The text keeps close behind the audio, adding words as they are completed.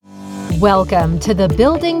Welcome to the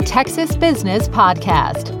Building Texas Business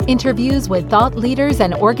Podcast. Interviews with thought leaders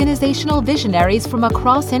and organizational visionaries from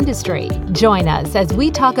across industry. Join us as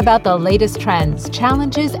we talk about the latest trends,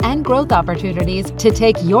 challenges, and growth opportunities to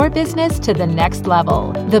take your business to the next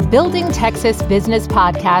level. The Building Texas Business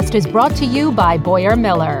Podcast is brought to you by Boyer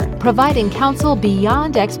Miller, providing counsel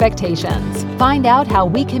beyond expectations. Find out how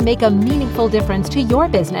we can make a meaningful difference to your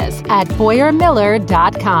business at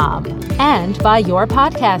BoyerMiller.com. And by your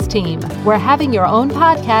podcast team, where having your own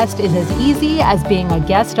podcast is as easy as being a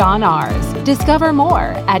guest on ours. Discover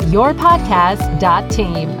more at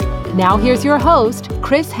yourpodcast.team. Now here's your host,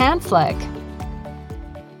 Chris Hanslick.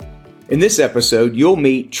 In this episode, you'll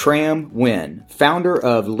meet Tram Nguyen, founder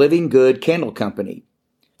of Living Good Candle Company.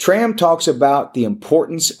 Tram talks about the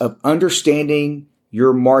importance of understanding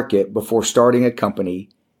your market before starting a company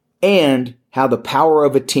and how the power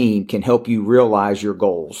of a team can help you realize your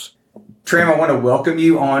goals. Tram, I want to welcome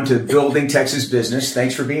you on to Building Texas Business.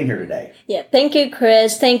 Thanks for being here today. Yeah, thank you,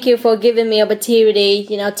 Chris. Thank you for giving me opportunity,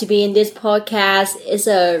 to be in this podcast. It's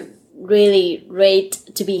a really great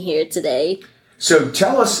to be here today. So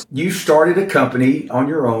tell us, you started a company on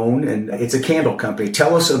your own, and it's a candle company.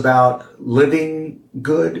 Tell us about Living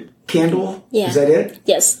Good Candle. Yeah. Is that it?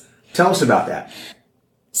 Yes. Tell us about that.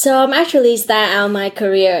 So I'm actually starting out my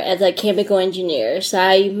career as a chemical engineer. So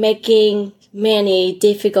I'm making many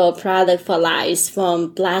difficult products for life,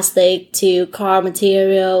 from plastic to car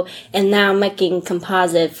material, and now I'm making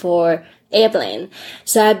composite for airplane.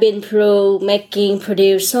 So I've been through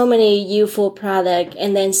produce so many useful products,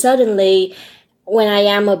 and then suddenly, when I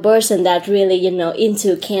am a person that really,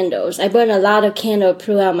 into candles, I burn a lot of candles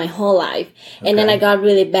throughout my whole life, and then I got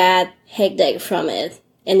really bad headache from it,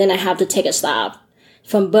 and then I have to take a stop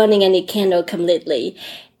from burning any candle completely.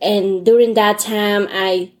 And during that time,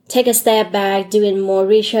 I take a step back, doing more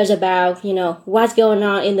research about, what's going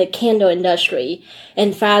on in the candle industry,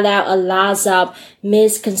 and find out a lot of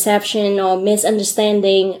misconception or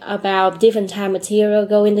misunderstanding about different type of material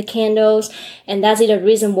go into candles. And that's the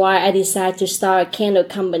reason why I decided to start a candle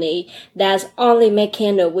company that's only make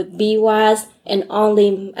candle with bee wax, and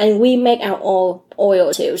we make our own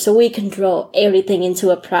oil too. So we control everything into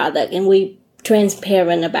a product, and we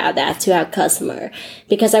transparent about that to our customer,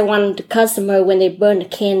 because I want the customer, when they burn the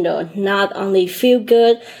candle, not only feel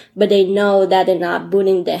good, but they know that they're not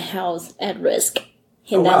putting their health at risk.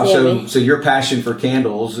 Oh, wow. So your passion for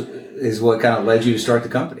candles is what kind of led you to start the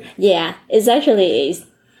company? Yeah, it actually is.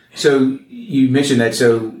 So you mentioned that.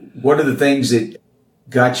 So what are the things that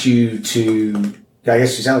got you to, I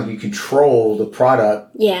guess you sound like you control the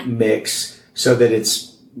product mix so that it's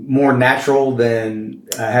more natural than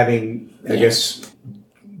having, I guess,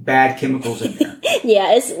 bad chemicals in there?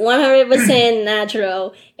 Yeah, it's 100%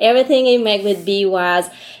 natural. Everything is made with bee wax.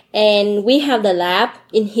 And we have the lab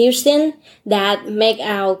in Houston that make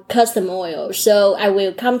our custom oil. So I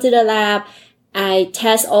will come to the lab, I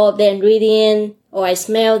test all of the ingredients, or I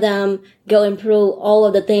smell them, go improve all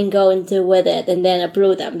of the things go into with it, and then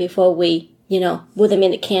approve them before we, put them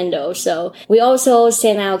in the candle. So we also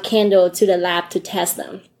send our candle to the lab to test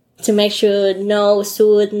them, to make sure no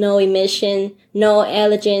soot, no emission, no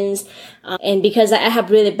allergens. And because I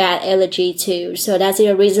have really bad allergy too. So that's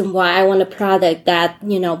the reason why I want a product that,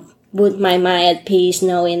 put my mind at peace,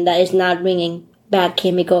 knowing that it's not bringing bad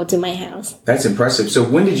chemical to my house. That's impressive. So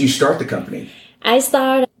when did you start the company? I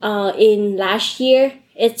started in last year.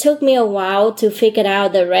 It took me a while to figure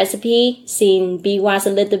out the recipe, since bee was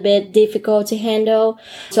a little bit difficult to handle.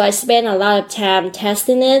 So I spent a lot of time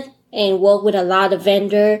testing it and work with a lot of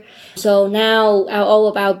vendors. So now all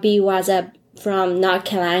of our bee was from North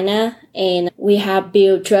Carolina, and we have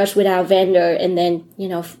built trust with our vendor. And then,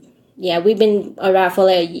 we've been around for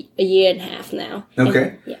like a year and a half now.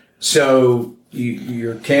 Okay. And, So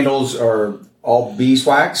your candles are all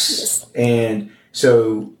beeswax? Yes. And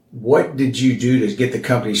so what did you do to get the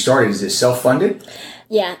company started? Is it self-funded?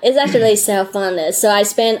 Yeah, it's actually self-funded. So I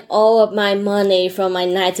spent all of my money from my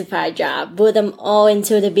 9-to-5 job, put them all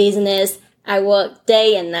into the business. I work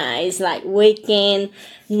day and night, like weekend,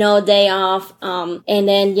 no day off. And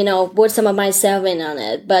then, put some of myself in on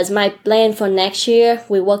it. But my plan for next year,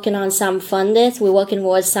 we're working on some funded. We're working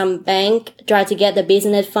with some bank, try to get the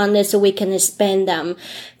business funded so we can expand them.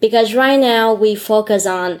 Because right now we focus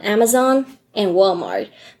on Amazon and Walmart.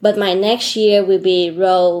 But my next year will be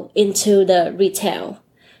roll into the retail.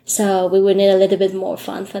 So we will need a little bit more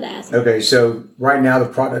fund for that. Okay, so right now the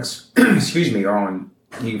products, are on,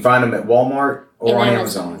 you can find them at Walmart or on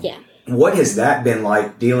Amazon. Yeah. What has that been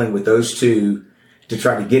like, dealing with those two to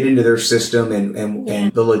try to get into their system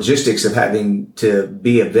and the logistics of having to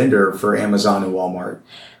be a vendor for Amazon and Walmart?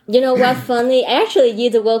 You know what's funny? I actually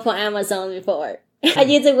used to work for Amazon before. I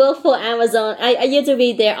used to work for Amazon. I used to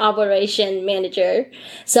be their operation manager.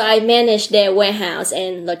 So I managed their warehouse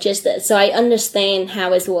and logistics. So I understand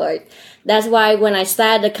how it works. That's why when I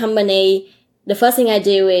started the company, the first thing I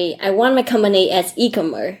do is I want my company as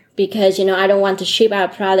e-commerce because, I don't want to ship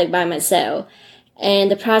out product by myself.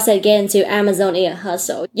 And the process getting to Amazon is a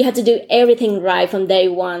hustle. You have to do everything right from day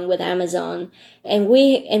one with Amazon. And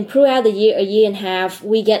throughout the year, a year and a half,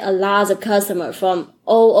 we get a lot of customers from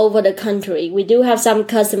all over the country. We do have some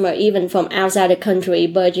customers even from outside the country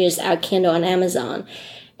purchase our Kindle on Amazon.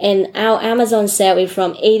 And our Amazon sale is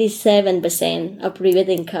from 87% of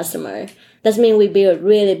repeating customer. That means we build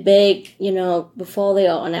really big,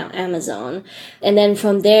 portfolio on our Amazon. And then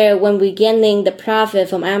from there, when we're getting the profit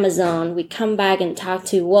from Amazon, we come back and talk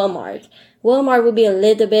to Walmart. Walmart will be a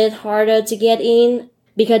little bit harder to get in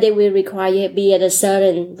because they will require you to be at a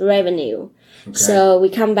certain revenue. Okay. So we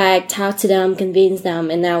come back, talk to them, convince them,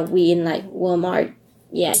 and now we in like Walmart.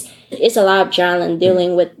 Yes. It's a lot of challenge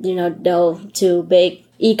dealing with, those two big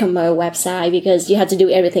e-commerce website because you have to do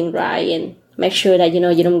everything right and make sure that, you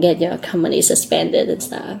don't get your company suspended and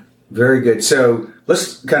stuff. Very good. So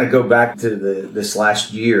let's kind of go back to this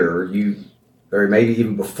last year. Or maybe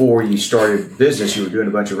even before you started business, you were doing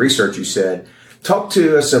a bunch of research, you said. Talk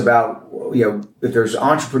to us about, if there's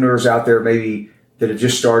entrepreneurs out there maybe that have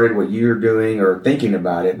just started what you're doing or thinking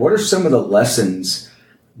about it. What are some of the lessons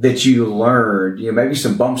that you learned, maybe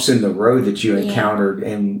some bumps in the road that you encountered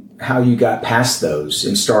and how you got past those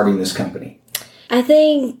in starting this company? I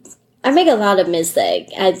think I make a lot of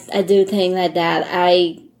mistakes. I do think like that.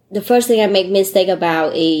 The first thing I make mistake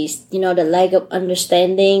about is, the lack of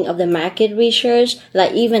understanding of the market research.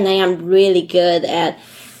 Like even I am really good at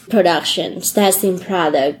production, testing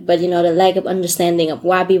product, but the lack of understanding of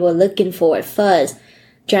what people are looking for at first,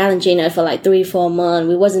 challenging us for like 3-4 months.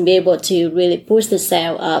 We wasn't be able to really push the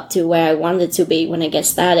sale up to where I wanted to be when I get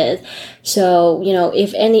started. So,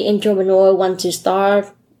 if any entrepreneur wants to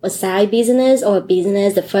start a side business or a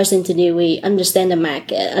business, the first thing to do is understand the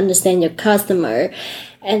market, understand your customer.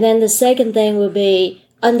 And then the second thing will be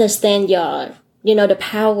understand your, the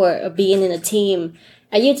power of being in a team.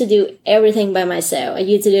 I used to do everything by myself. I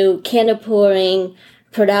used to do candle pouring,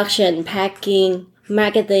 production, packing,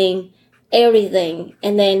 marketing, everything.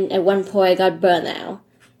 And then at one point I got burnt out.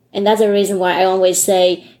 And that's the reason why I always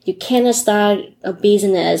say you cannot start a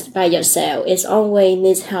business by yourself. It's always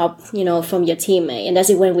needs help, from your teammate. And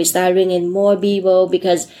that's when we start bringing more people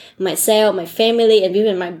because myself, my family, and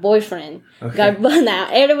even my boyfriend got burnt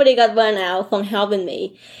out. Everybody got burnt out from helping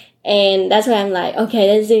me. And that's why I'm like,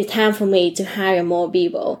 okay, this is time for me to hire more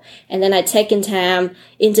people. And then I take in time,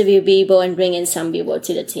 interview people, and bring in some people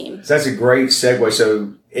to the team. So that's a great segue.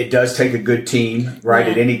 So it does take a good team, right,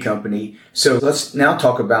 at any company. So let's now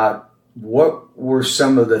talk about what were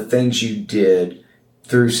some of the things you did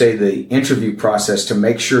through, say, the interview process to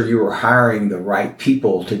make sure you were hiring the right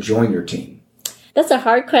people to join your team? That's a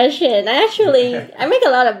hard question. I make a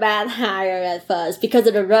lot of bad hire at first because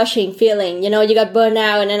of the rushing feeling. You got burned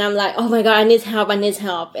out and then I'm like, oh my God, I need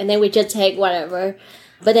help. And then we just take whatever.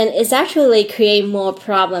 But then it's actually create more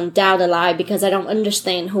problem down the line because I don't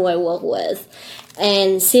understand who I work with.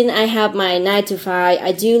 And since I have my 9 to 5,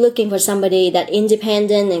 I do looking for somebody that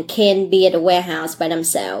independent and can be at a warehouse by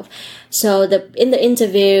themselves. So in the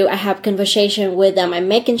interview, I have conversation with them. I'm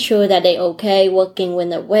making sure that they okay working with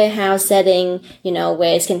the warehouse setting,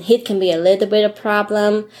 where it can be a little bit of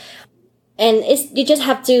problem. And you just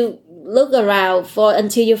have to look around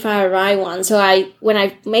until you find the right one. So when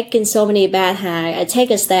I'm making so many bad hires, I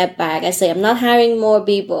take a step back. I say, I'm not hiring more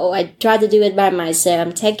people. I try to do it by myself.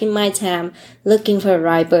 I'm taking my time looking for the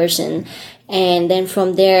right person. And then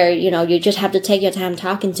from there, you just have to take your time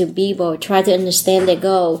talking to people, try to understand their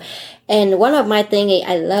goal. And one of my thing is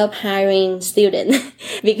I love hiring students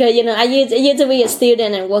because, I used to be a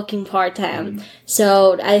student and working part-time. Mm-hmm.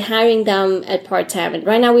 So I hiring them at part-time. And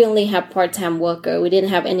right now we only have part-time worker. We didn't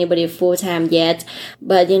have anybody full-time yet.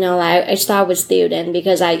 But, I start with student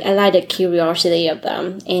because I like the curiosity of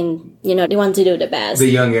them. And, they want to do the best. The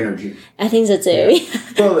young energy. I think so too. Yeah.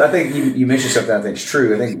 Well, I think you mentioned something I think is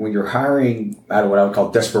true. I think when you're hiring out of what I would call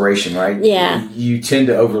desperation, right? Yeah. You tend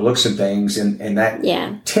to overlook some things and that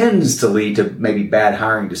tends to lead to maybe bad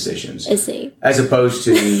hiring decisions. I see. As opposed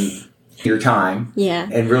to your time. Yeah.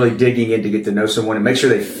 And really digging in to get to know someone and make sure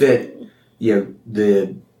they fit,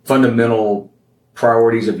 the fundamental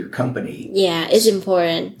priorities of your company. Yeah, it's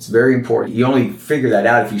important. It's very important. You only figure that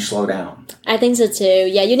out if you slow down. I think so too.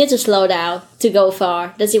 Yeah, you need to slow down to go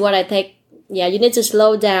far. That's what I think. Yeah, you need to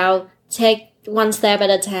slow down, take one step at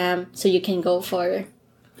a time so you can go further.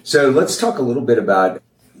 So let's talk a little bit about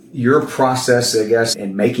your process, I guess,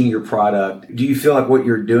 in making your product, do you feel like what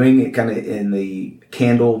you're doing kind of in the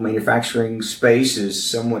candle manufacturing space is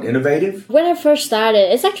somewhat innovative? When I first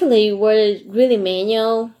started, it's actually was really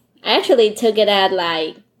manual. I actually took it at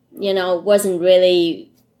wasn't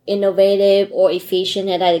really innovative or efficient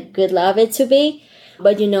that I would love it to be.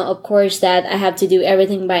 But, of course that I have to do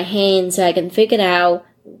everything by hand so I can figure out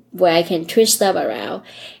where I can twist stuff around.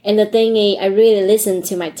 And the thing is, I really listen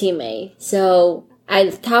to my teammates. So I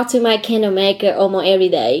talk to my candle maker almost every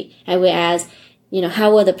day. I will ask,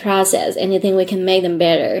 how was the process? Anything we can make them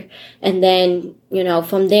better. And then,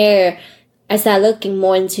 from there, I start looking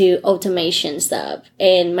more into automation stuff.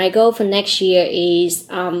 And my goal for next year is,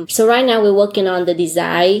 so right now we're working on the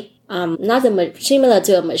design, not similar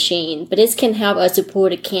to a machine, but it can help us to pour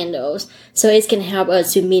the candles. So it can help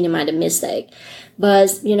us to minimize the mistake.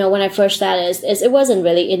 But, when I first started, it wasn't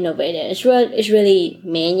really innovative. It's really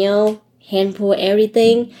manual, hand pour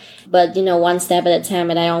everything. But, one step at a time.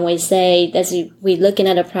 And I always say that we're looking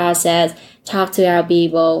at the process, talk to our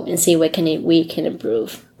people, and see what we can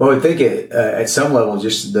improve. Well, I think at some level,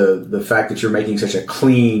 just the fact that you're making such a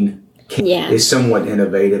clean is somewhat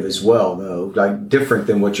innovative as well, though, like different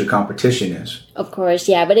than what your competition is. Of course,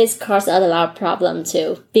 yeah, but it's caused a lot of problems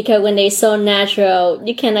too. Because when they're so natural,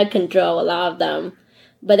 you cannot control a lot of them.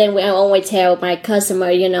 But then I always tell my customer,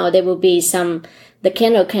 there will be the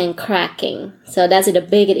candle can cracking. So that's the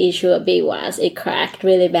biggest issue of BWAS. It cracked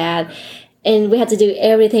really bad. And we have to do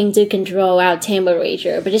everything to control our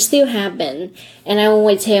temperature, but it still happens. And I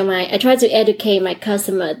always I try to educate my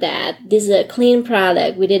customer that this is a clean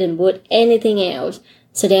product. We didn't put anything else.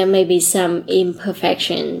 So there may be some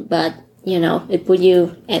imperfection, but, it put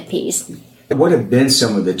you at peace. What have been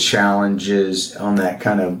some of the challenges on that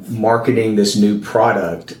kind of marketing this new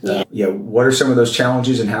product? What are some of those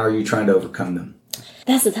challenges and how are you trying to overcome them?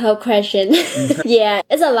 That's a tough question. Yeah,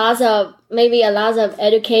 it's a lot of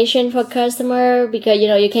education for customer because,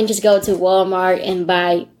 you can't just go to Walmart and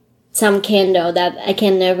buy some candle that I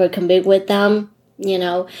can never compete with them,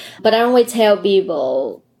 But I always tell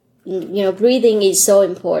people, breathing is so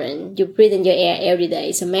important. You breathe in your air every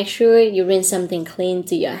day. So make sure you bring something clean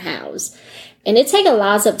to your house. And it takes a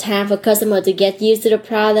lot of time for customers to get used to the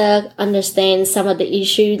product, understand some of the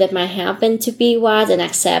issues that might happen to BWAS and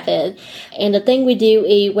accept it. And the thing we do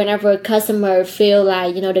is whenever a customer feel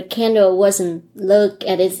like, the candle wasn't look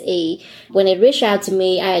at its age, when they reach out to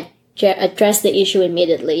me, I address the issue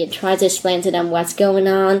immediately and try to explain to them what's going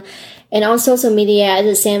on. And on social media, it's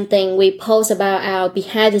the same thing. We post about our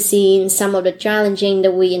behind the scenes, some of the challenging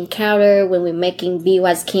that we encounter when we're making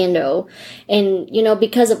BWAS candle. And,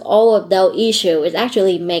 because of all of those issues, it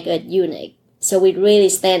actually make it unique. So we really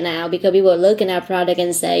stand out because people look at our product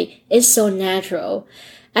and say, it's so natural.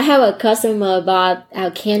 I have a customer bought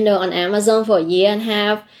our candle on Amazon for a year and a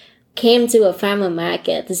half, came to a farmer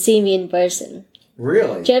market to see me in person.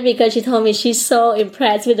 Really? Just because she told me she's so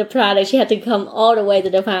impressed with the product, she had to come all the way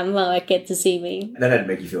to the farm market to see me. That had to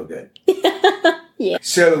make you feel good. Yeah.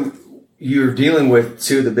 So you're dealing with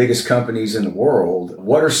two of the biggest companies in the world.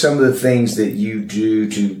 What are some of the things that you do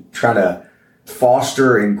to try to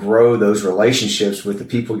foster and grow those relationships with the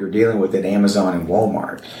people you're dealing with at Amazon and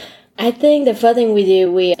Walmart? I think the first thing we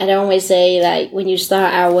do, I always say, when you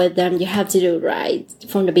start out with them, you have to do it right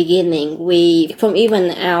from the beginning. From even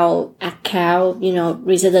our account,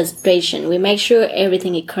 registration, we make sure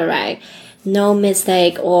everything is correct. No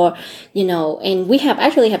mistake and we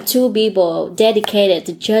have two people dedicated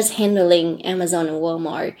to just handling Amazon and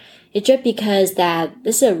Walmart. It's just because that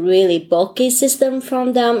this is a really bulky system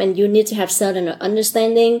from them and you need to have certain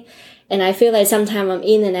understanding. And I feel like sometimes I'm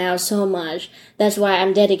in and out so much. That's why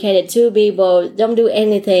I'm dedicated to people. Don't do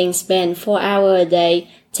anything. Spend 4 hours a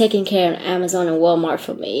day taking care of Amazon and Walmart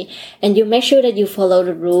for me. And you make sure that you follow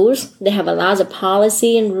the rules. They have a lot of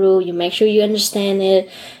policy and rule. You make sure you understand it.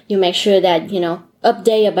 You make sure that,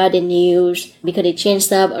 update about the news because they change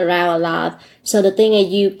stuff around a lot. So the thing is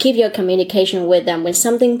you keep your communication with them. When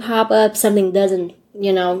something pop up, something doesn't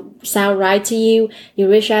sound right to you, you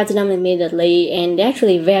reach out to them immediately, and they're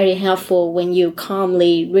actually very helpful when you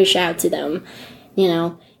calmly reach out to them,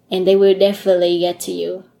 and they will definitely get to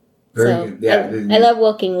you. Very good. Yeah. I love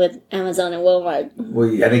working with Amazon and Walmart.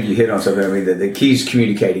 Well, I think you hit on something. I mean, the key is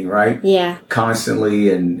communicating, right? Yeah.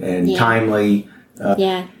 Constantly and timely.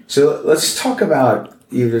 Yeah. So let's talk about,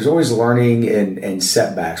 there's always learning and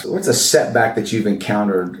setbacks. What's a setback that you've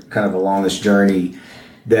encountered kind of along this journey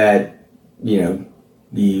that,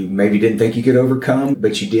 you maybe didn't think you could overcome,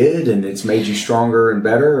 but you did, and it's made you stronger and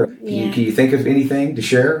better? Can you think of anything to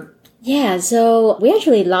share? Yeah, so we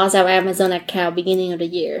actually lost our Amazon account beginning of the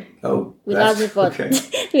year. Oh, we lost it for okay.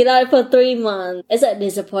 we lost it for 3 months. It's a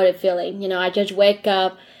disappointing feeling. I just wake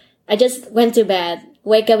up, I just went to bed,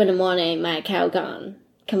 wake up in the morning, my account gone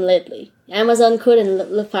completely. Amazon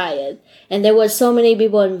couldn't find it, and there were so many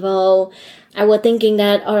people involved. I was thinking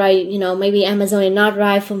that, all right, maybe Amazon is not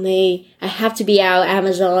right for me. I have to be out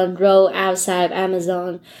Amazon, roll outside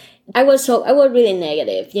Amazon. I was really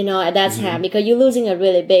negative, at that time, because you're losing a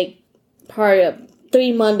really big part of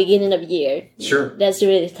 3 month beginning of year. Sure. That's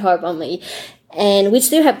really hard on me. And we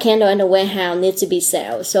still have candle in the warehouse need to be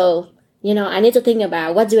sold. So, I need to think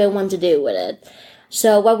about what do I want to do with it.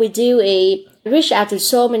 So what we do is reach out to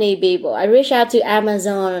so many people. I reach out to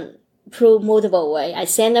Amazon through multiple ways. I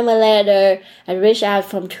send them a letter. I reach out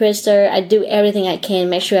from Twitter. I do everything I can,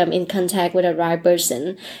 make sure I'm in contact with the right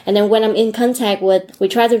person. And then when I'm in contact we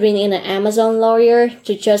try to bring in an Amazon lawyer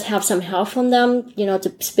to just have some help from them,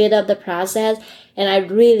 to speed up the process. And I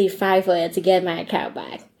really fight for it to get my account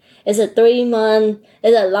back. It's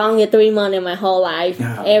the longest 3 months in my whole life.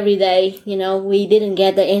 Yeah. Every day, we didn't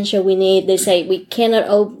get the answer we need. They say we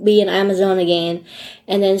cannot be in Amazon again.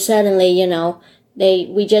 And then suddenly,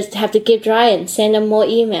 we just have to keep trying, send them more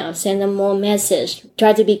emails, send them more messages,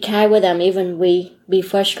 try to be kind with them, even we be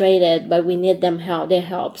frustrated, but we need their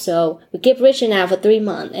help. So we keep reaching out for 3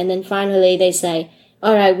 months, and then finally they say,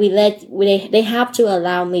 all right, they have to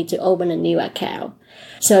allow me to open a new account.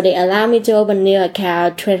 So they allow me to open a new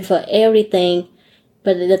account, transfer everything,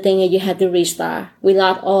 but the thing is you have to restart. We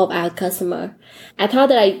lost all of our customers. I thought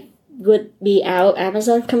that I would be out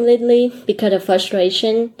Amazon completely because of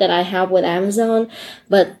frustration that I have with Amazon.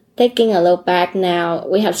 But taking a look back now,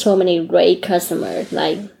 we have so many great customers.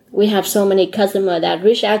 Like, we have so many customers that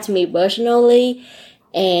reach out to me personally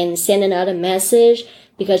and send another message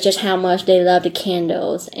because just how much they love the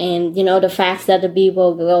candles. And, the fact that the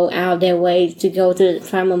people go out their way to go to the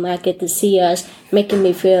farmer market to see us, making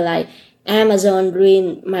me feel like Amazon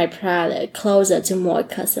bring my product closer to more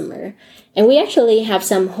customer. And we actually have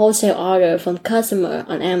some wholesale order from customer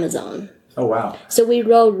on Amazon. Oh, wow. So we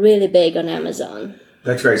rode really big on Amazon.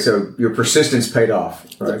 That's great. So your persistence paid off,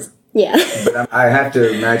 right? Yes. Yeah. But I have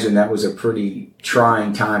to imagine that was a pretty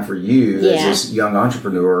trying time for you as this young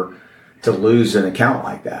entrepreneur to lose an account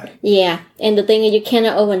like that. Yeah. And the thing is, you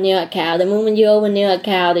cannot open a new account. The moment you open a new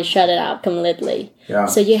account, they shut it up completely. Yeah.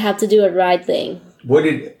 So you have to do the right thing.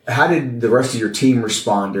 How did the rest of your team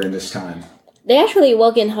respond during this time? They actually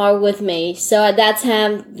working hard with me. So at that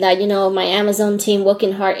time, my Amazon team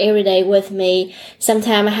working hard every day with me.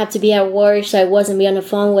 Sometimes I have to be at work, so I wasn't be on the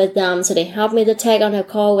phone with them. So they helped me to take on a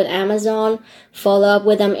call with Amazon, follow up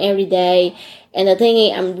with them every day. And the thing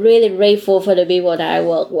is, I'm really grateful for the people that I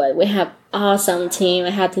work with. We have awesome team.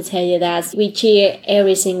 I have to tell you that. We cheer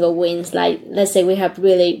every single wins. Like, let's say we have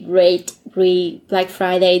really great Black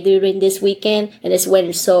Friday during this weekend, and it's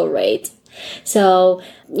went so great. So,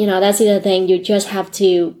 that's the other thing. You just have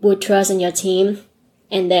to put trust in your team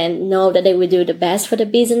and then know that they will do the best for the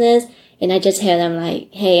business. And I just tell them like,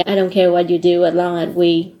 hey, I don't care what you do as long as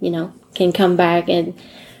we, can come back and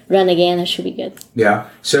run again. It should be good. Yeah.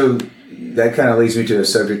 So that kind of leads me to the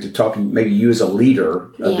subject of talking maybe you as a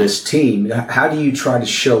leader of this team. How do you try to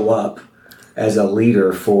show up as a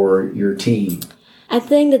leader for your team? I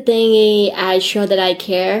think the thing is I show that I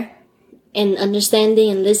care and understanding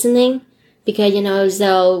and listening. Because,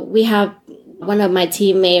 so we have one of my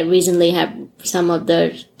teammates recently had some of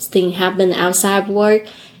the thing happen outside work,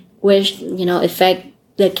 which, affect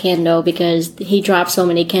the candle because he dropped so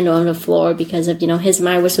many candles on the floor because of, his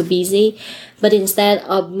mind was so busy. But instead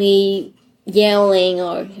of me yelling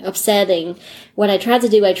or upsetting, what I try to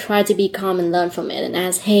do, I try to be calm and learn from it and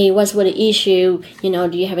ask, hey, what's with the issue?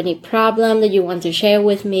 Do you have any problem that you want to share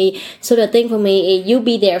with me? So the thing for me is you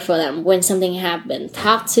be there for them when something happens.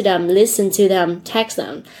 Talk to them, listen to them, text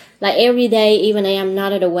them. Like every day, even if I'm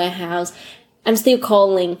not at the warehouse, I'm still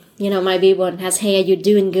calling, my people and ask, hey, are you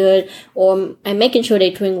doing good? Or I'm making sure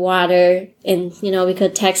they drink water and,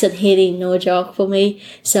 because text is hitting no joke for me.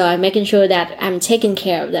 So I'm making sure that I'm taking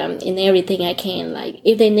care of them in everything I can. Like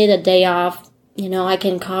if they need a day off, I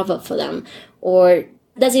can cover for them. Or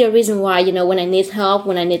that's the reason why, when I need help,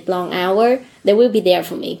 when I need long hour, they will be there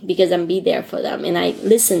for me because I'm be there for them and I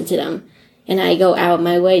listen to them and I go out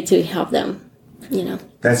my way to help them,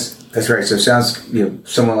 That's right. So it sounds,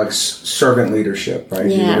 somewhat like servant leadership, right?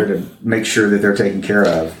 Yeah. You're there to make sure that they're taken care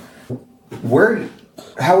of.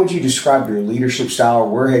 How would you describe your leadership style?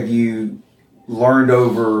 Where have you learned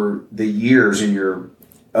over the years in your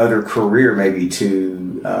other career maybe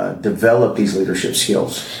to develop these leadership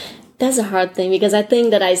skills? That's a hard thing because I think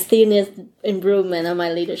that I still need improvement on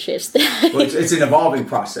my leadership style. Well, it's an evolving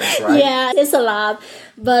process, right? Yeah, it's a lot.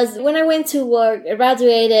 But when I went to work,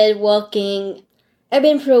 graduated, working, I've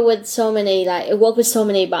been through with so many, I work with so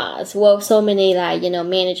many boss, work so many,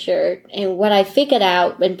 manager. And what I figured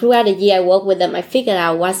out, and throughout the year I work with them, I figured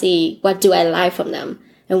out what do I like from them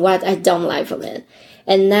and what I don't like from it.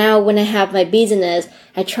 And now when I have my business,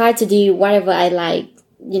 I try to do whatever I like,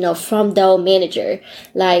 from the manager.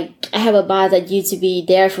 Like, I have a boss that used to be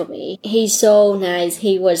there for me. He's so nice.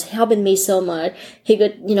 He was helping me so much. He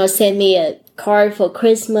could, send me a card for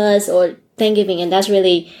Christmas or Thanksgiving. And that's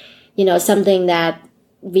really, something that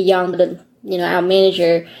beyond the, our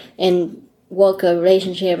manager and worker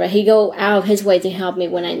relationship, right? He go out of his way to help me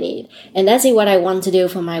when I need. And that's what I want to do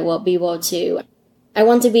for my work people too. I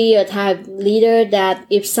want to be a type leader that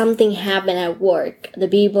if something happened at work, the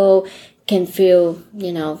people can feel,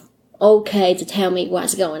 okay to tell me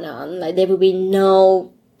what's going on. Like, there will be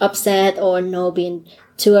no upset or no being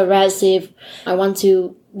too aggressive. I want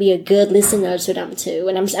to be a good listener to them too.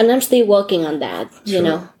 And I'm still working on that,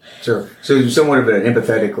 Sure. So you're somewhat of an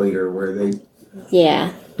empathetic leader where they...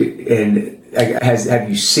 Yeah. And have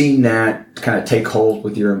you seen that kind of take hold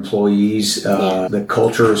with your employees? The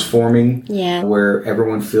culture is forming where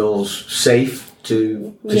everyone feels safe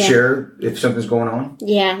to share if something's going on.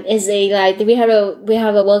 Yeah, it's we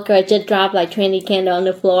have a worker just dropped 20 candles on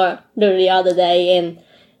the floor the other day, and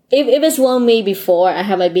if it's won me before I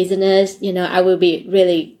have my business, I will be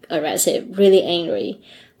really aggressive, really angry.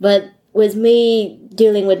 But with me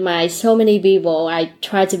dealing with so many people, I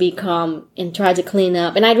try to be calm and try to clean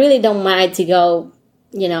up. And I really don't mind to go,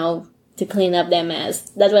 to clean up their mess.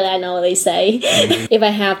 That's what I normally say if I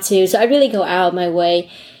have to. So I really go out of my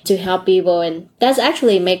way to help people. And that's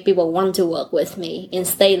actually make people want to work with me and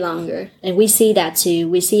stay longer. And we see that too.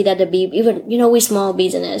 We see that even, we small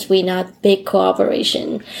business. We not big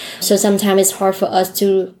corporation. So sometimes it's hard for us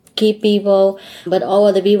to keep people, but all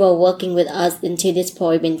of the people working with us until this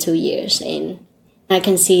point been 2 years, and I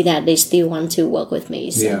can see that they still want to work with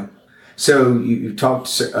me. So. Yeah. So you talked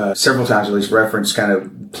several times, at least referenced kind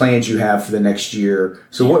of plans you have for the next year.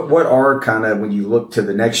 So what are kind of, when you look to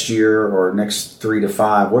the next year or next 3 to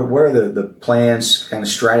 5, what are the plans, kind of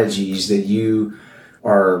strategies that you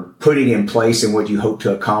are putting in place and what you hope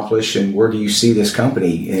to accomplish, and where do you see this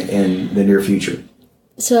company in the near future?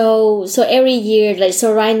 So every year,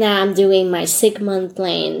 right now I'm doing my 6-month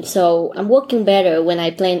plan. So I'm working better when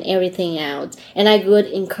I plan everything out. And I would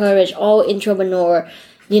encourage all entrepreneur,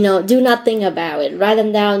 do not think about it. Write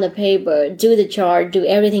them down on the paper, do the chart, do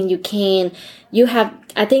everything you can.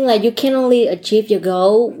 I think you can only achieve your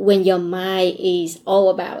goal when your mind is all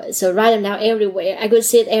about it. So write them down everywhere. I could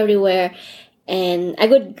sit everywhere. And I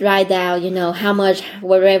could write down, how much,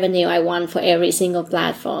 what revenue I want for every single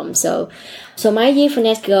platform. So my year for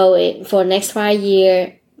next 5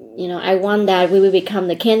 years, I want that we will become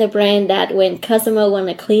the candle brand that when customer want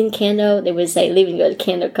a clean candle, they will say Living Good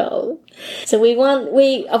Candle Co. So we want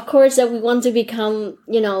to become,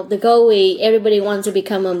 the goal is everybody wants to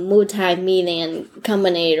become a multi-million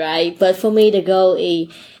company, right? But for me, the goal is,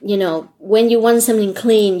 when you want something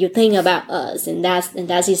clean, you think about us. And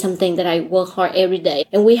that is something that I work hard every day.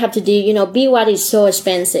 And we have to do, be what is so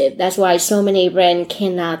expensive. That's why so many brands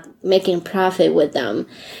cannot making profit with them.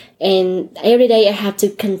 And every day I have to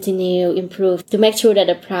continue improve to make sure that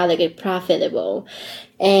the product is profitable.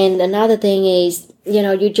 And another thing is,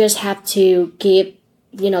 you just have to keep,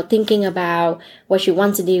 thinking about what you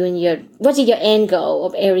want to do and what is your end goal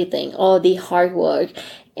of everything, all the hard work.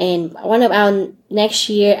 And one of our next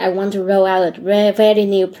year, I want to roll out a very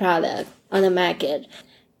new product on the market.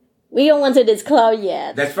 We don't want to disclose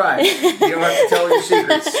yet. That's right. You don't have to tell your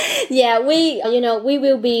secrets. Yeah, we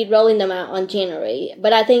will be rolling them out on January.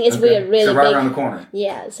 But I think it's really so right big, around the corner.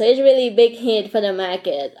 Yeah, so it's really big hit for the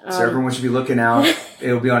market. So everyone should be looking out.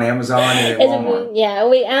 It'll be on Amazon and Walmart. It'll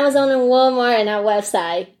be Amazon and Walmart and our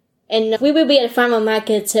website. And we will be at the farmer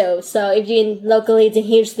market too. So if you're locally to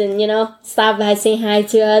Houston, stop by, say hi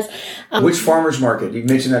to us. Which farmer's market? You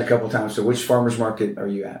mentioned that a couple of times. So which farmer's market are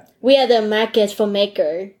you at? We are the market for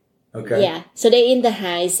maker. Okay. Yeah. So they're in the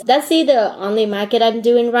Heights. That's the only market I'm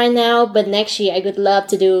doing right now. But next year I would love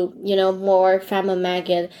to do, more farmer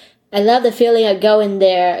market. I love the feeling of going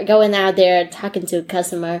out there, talking to a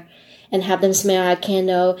customer and have them smell our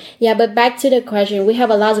candle. Yeah, but back to the question, we have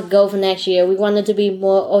a lot of goal for next year. We want it to be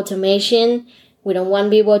more automation. We don't want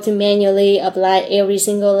people to manually apply every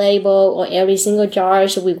single label or every single jar.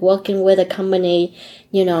 So we're working with a company,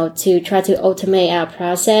 to try to automate our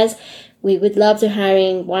process. We would love to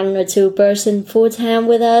hiring 1 or 2 person full-time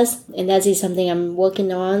with us, and that is something I'm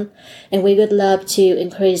working on. And we would love to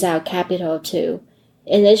increase our capital too.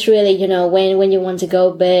 And it's really, when you want to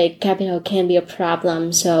go big, capital can be a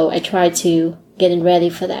problem. So I try to getting ready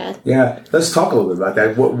for that. Yeah. Let's talk a little bit about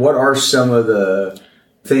that. What are some of the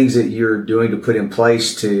things that you're doing to put in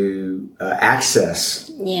place to access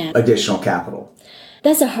additional capital?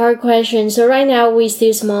 That's a hard question. So right now we're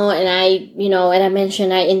still small, and and I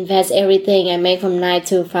mentioned I invest everything I make from 9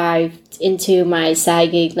 to 5 into my side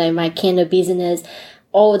gig, like my candle business,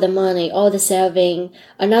 all the money, all the saving.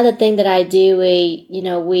 Another thing that I do,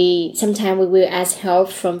 sometimes we will ask help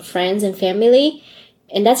from friends and family.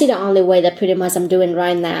 And that's the only way that pretty much I'm doing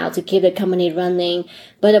right now to keep the company running.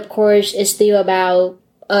 But of course, it's still about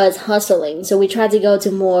us hustling. So we try to go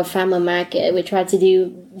to more farmer market. We try to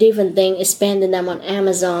do different things, expanding them on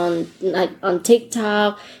Amazon, like on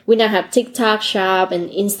TikTok. We now have TikTok shop and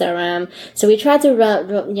Instagram. So we try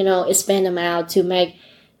to expand them out to make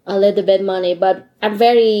a little bit money. But I'm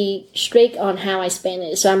very strict on how I spend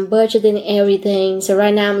it. So I'm budgeting everything. So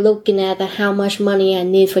right now I'm looking at how much money I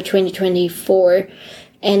need for 2024.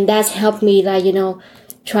 And that's helped me,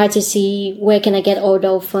 try to see where can I get all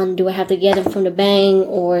those funds. Do I have to get them from the bank,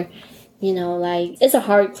 or it's a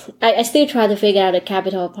hard. I still try to figure out the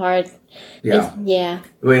capital part. Yeah.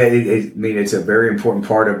 It's a very important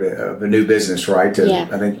part of a new business, right?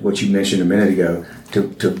 I think what you mentioned a minute ago,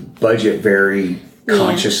 to budget very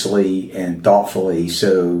consciously and thoughtfully,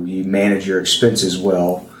 so you manage your expenses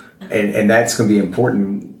well, and that's going to be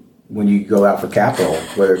important when you go out for capital,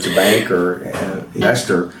 whether it's a bank or an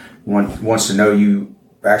investor wants to know you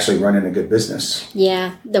actually running a good business.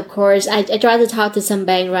 Yeah, of course. I try to talk to some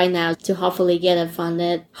bank right now to hopefully get it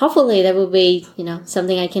funded. Hopefully that will be,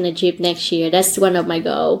 something I can achieve next year. That's one of my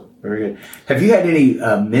goals. Very good. Have you had any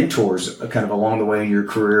mentors kind of along the way in your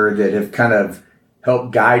career that have kind of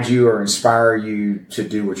helped guide you or inspire you to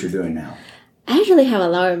do what you're doing now? I actually have a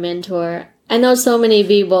lot of mentors. I know so many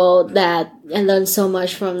people that I learn so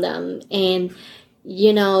much from them. And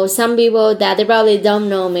some people that they probably don't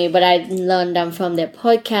know me, but I learned them from their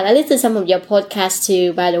podcast. I listen to some of your podcasts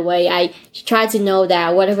too, by the way. I try to know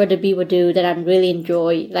that whatever the people do that I really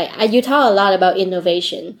enjoy. You talk a lot about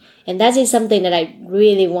innovation, and that is something that I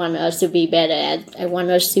really want us to be better at. I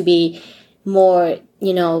want us to be more,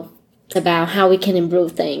 about how we can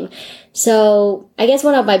improve things. So I guess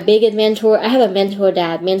one of my biggest mentors, I have a mentor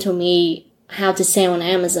that mentored me how to sell on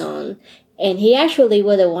Amazon. And he actually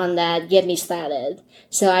was the one that get me started.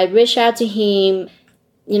 So I reached out to him,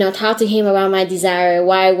 talk to him about my desire,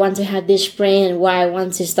 why I want to have this brand, why I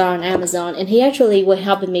want to start on Amazon. And he actually was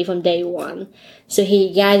helping me from day one. So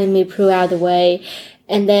he guided me throughout the way.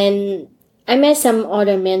 And then I met some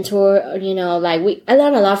other mentor, I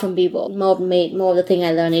learned a lot from people. More of the thing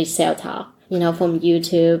I learned is self-talk, from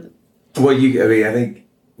YouTube. Well, I think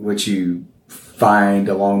what you find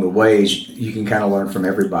along the way is you can kind of learn from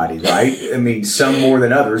everybody, right? Some more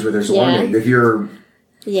than others, but there's learning. If you're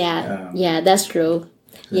that's true.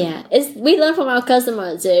 Yeah, we learn from our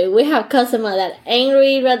customers too. We have customers that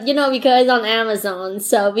angry, but because it's on Amazon,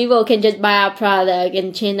 so people can just buy our product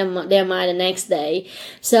and change their mind the next day.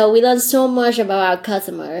 So we learn so much about our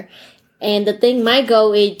customer. And my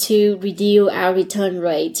goal is to reduce our return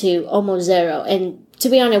rate to almost zero. And to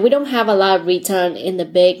be honest, we don't have a lot of return in the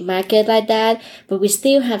big market like that, but we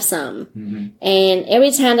still have some. Mm-hmm. And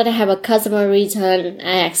every time that I have a customer return,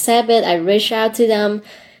 I accept it. I reach out to them.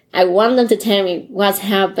 I want them to tell me what's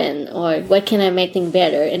happened or what can I make things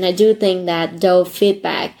better. And I do think that those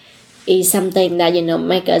feedback is something that,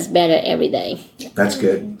 make us better every day. That's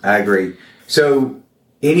good. I agree. So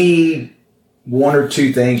any 1 or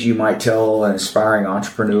 2 things you might tell an aspiring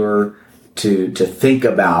entrepreneur to think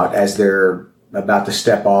about as they're about to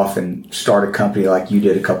step off and start a company like you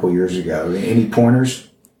did a couple years ago? Any pointers?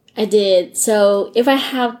 I did. So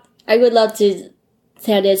I would love to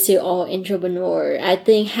tell this to all entrepreneurs. I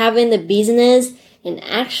think having the business and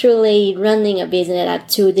actually running a business are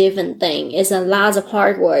 2 different things. It's a lot of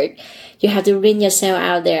hard work. You have to bring yourself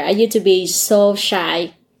out there. I used to be so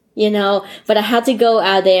shy, but I had to go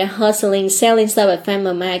out there hustling, selling stuff at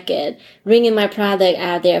farmer market, bringing my product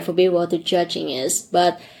out there for people to judging it.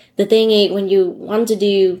 But the thing is, when you want to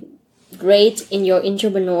do great in your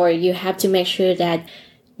entrepreneur, you have to make sure that,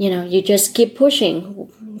 you just keep pushing.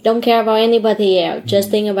 Don't care about anybody else. Just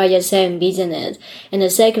think about yourself and business. And the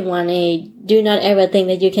second one is, do not ever think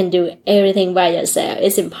that you can do everything by yourself.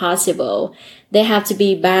 It's impossible. There have to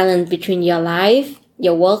be balance between your life,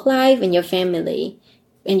 your work life, and your family.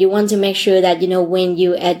 And you want to make sure that, when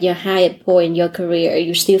you at your highest point in your career,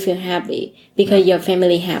 you still feel happy because your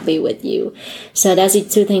family happy with you. So that's the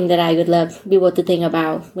two things that I would love people to think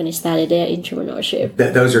about when they started their entrepreneurship.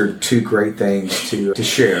 Those are two great things to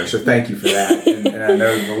share. So thank you for that. And I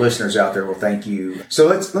know the listeners out there will thank you. So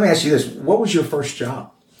let me ask you this. What was your first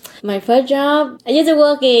job? My first job, I used to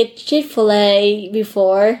work at Chick-fil-A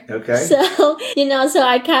before. Okay. So, so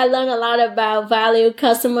I kind of learned a lot about value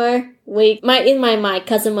customer. In my mind,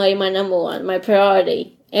 customer is my number one, my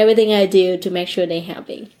priority. Everything I do to make sure they're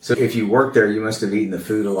happy. So if you work there, you must have eaten the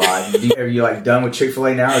food a lot. Are you done with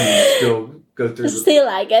Chick-fil-A now, or do you still go through? Still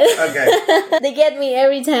like it. Okay. They get me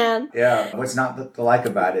every time. Yeah. What's not to like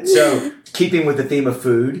about it? So keeping with the theme of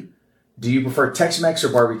food, do you prefer Tex-Mex or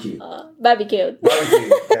barbecue? Barbecue.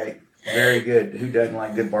 Barbecue. Okay. Very good. Who doesn't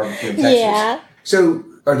like good barbecue in Texas? Yeah. So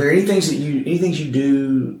are there any things you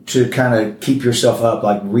do to kind of keep yourself up,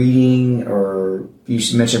 like reading, or you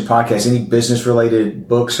mentioned podcasts, any business related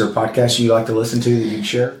books or podcasts you like to listen to that you can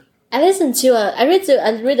share? I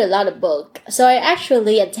read a lot of books. So I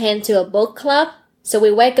actually attend to a book club. So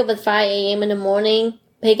we wake up at 5 a.m. in the morning,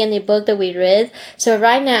 pick any book that we read. So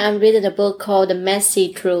right now I'm reading a book called The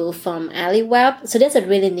Messy Truth from Ali Webb. So that's a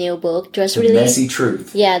really new book. The Messy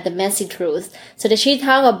Truth. Yeah, The Messy Truth. So she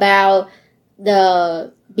talk about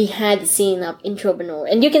the behind the scene of entrepreneur.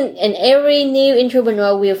 And every new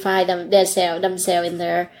entrepreneur will find themselves in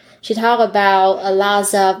there. She talk about a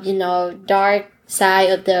lot of, dark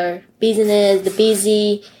side of the business, the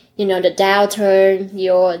busy, the downturn,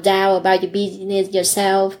 your doubt about your business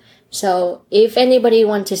yourself. So if anybody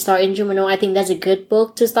wants to start entrepreneur, I think that's a good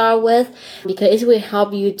book to start with because it will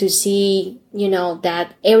help you to see,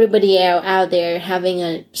 that everybody else out there having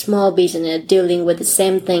a small business dealing with the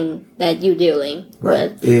same thing that you're dealing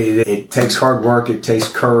with. It takes hard work. It takes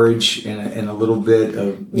courage and a little bit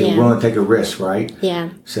of willing to take a risk, right? Yeah.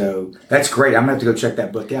 So that's great. I'm going to have to go check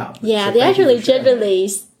that book out. Yeah, so they actually just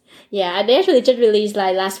released. Yeah, they actually just released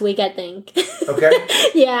last week, I think. Okay.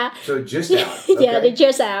 Yeah. So just out. Okay. Yeah, they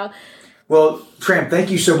just out. Well, Tram, thank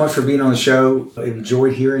you so much for being on the show. I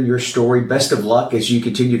enjoyed hearing your story. Best of luck as you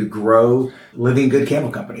continue to grow Living Good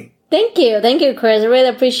Candle Company. Thank you, Chris. I really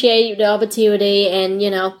appreciate the opportunity and,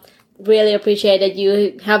 really appreciate that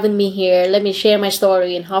you having me here. Let me share my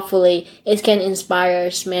story and hopefully it can inspire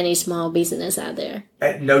many small business out there.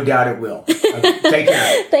 No doubt it will. Take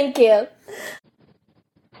care. Thank you.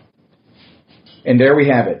 And there we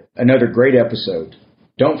have it, another great episode.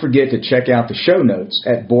 Don't forget to check out the show notes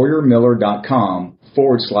at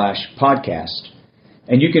BoyerMiller.com/podcast.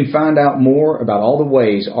 And you can find out more about all the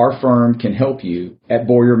ways our firm can help you at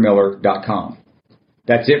BoyerMiller.com.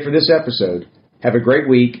 That's it for this episode. Have a great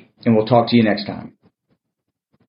week, and we'll talk to you next time.